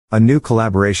A new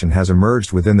collaboration has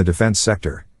emerged within the defense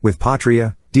sector, with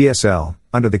Patria, DSL,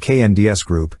 under the KNDS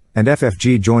group, and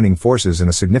FFG joining forces in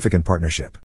a significant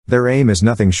partnership. Their aim is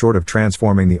nothing short of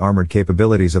transforming the armored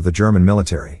capabilities of the German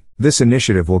military. This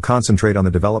initiative will concentrate on the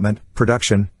development,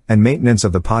 production, and maintenance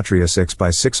of the Patria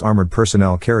 6x6 armored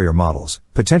personnel carrier models,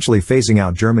 potentially phasing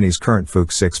out Germany's current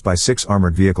Fuchs 6x6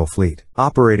 armored vehicle fleet.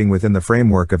 Operating within the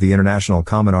framework of the International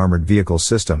Common Armoured Vehicles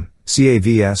System,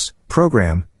 CAVS,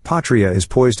 program, Patria is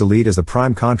poised to lead as the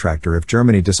prime contractor if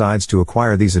Germany decides to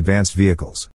acquire these advanced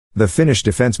vehicles. The Finnish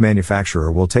defense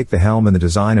manufacturer will take the helm in the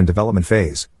design and development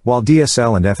phase, while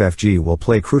DSL and FFG will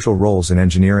play crucial roles in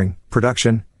engineering,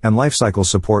 production, and lifecycle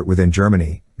support within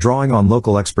Germany, drawing on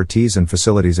local expertise and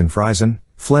facilities in Freisen,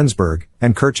 Flensburg,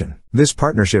 and Kirchen. This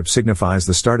partnership signifies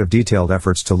the start of detailed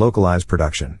efforts to localize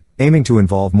production, aiming to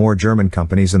involve more German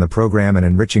companies in the program and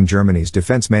enriching Germany's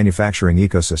defense manufacturing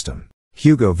ecosystem.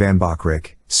 Hugo van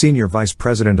Bockrich, Senior Vice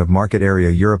President of Market Area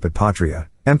Europe at Patria,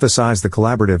 emphasized the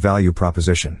collaborative value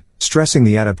proposition, stressing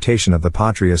the adaptation of the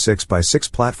Patria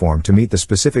 6x6 platform to meet the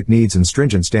specific needs and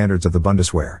stringent standards of the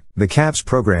Bundeswehr. The CAVS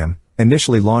program,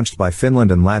 initially launched by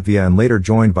Finland and Latvia and later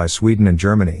joined by Sweden and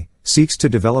Germany, seeks to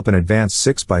develop an advanced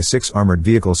 6x6 armored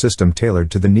vehicle system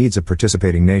tailored to the needs of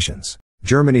participating nations.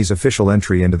 Germany's official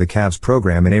entry into the CAVS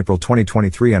program in April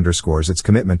 2023 underscores its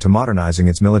commitment to modernizing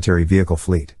its military vehicle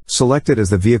fleet. Selected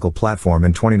as the vehicle platform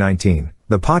in 2019,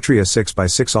 the Patria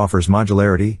 6x6 offers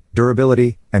modularity,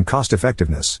 durability, and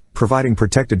cost-effectiveness, providing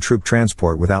protected troop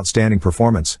transport with outstanding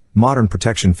performance, modern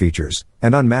protection features,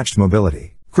 and unmatched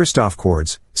mobility. Christoph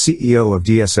Kords, CEO of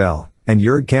DSL, and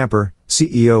Jörg Kamper,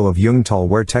 CEO of Jungtal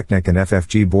Wehrtechnik and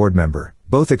FFG board member,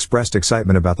 both expressed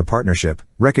excitement about the partnership,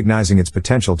 recognizing its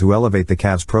potential to elevate the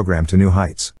CAVS program to new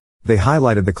heights. They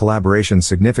highlighted the collaboration's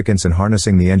significance in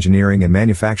harnessing the engineering and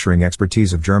manufacturing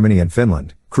expertise of Germany and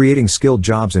Finland, creating skilled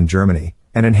jobs in Germany,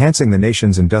 and enhancing the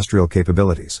nation's industrial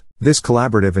capabilities. This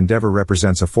collaborative endeavor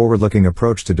represents a forward-looking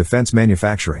approach to defense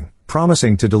manufacturing,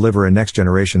 promising to deliver a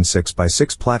next-generation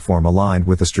 6x6 platform aligned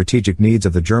with the strategic needs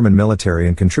of the German military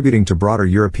and contributing to broader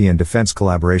European defense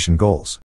collaboration goals.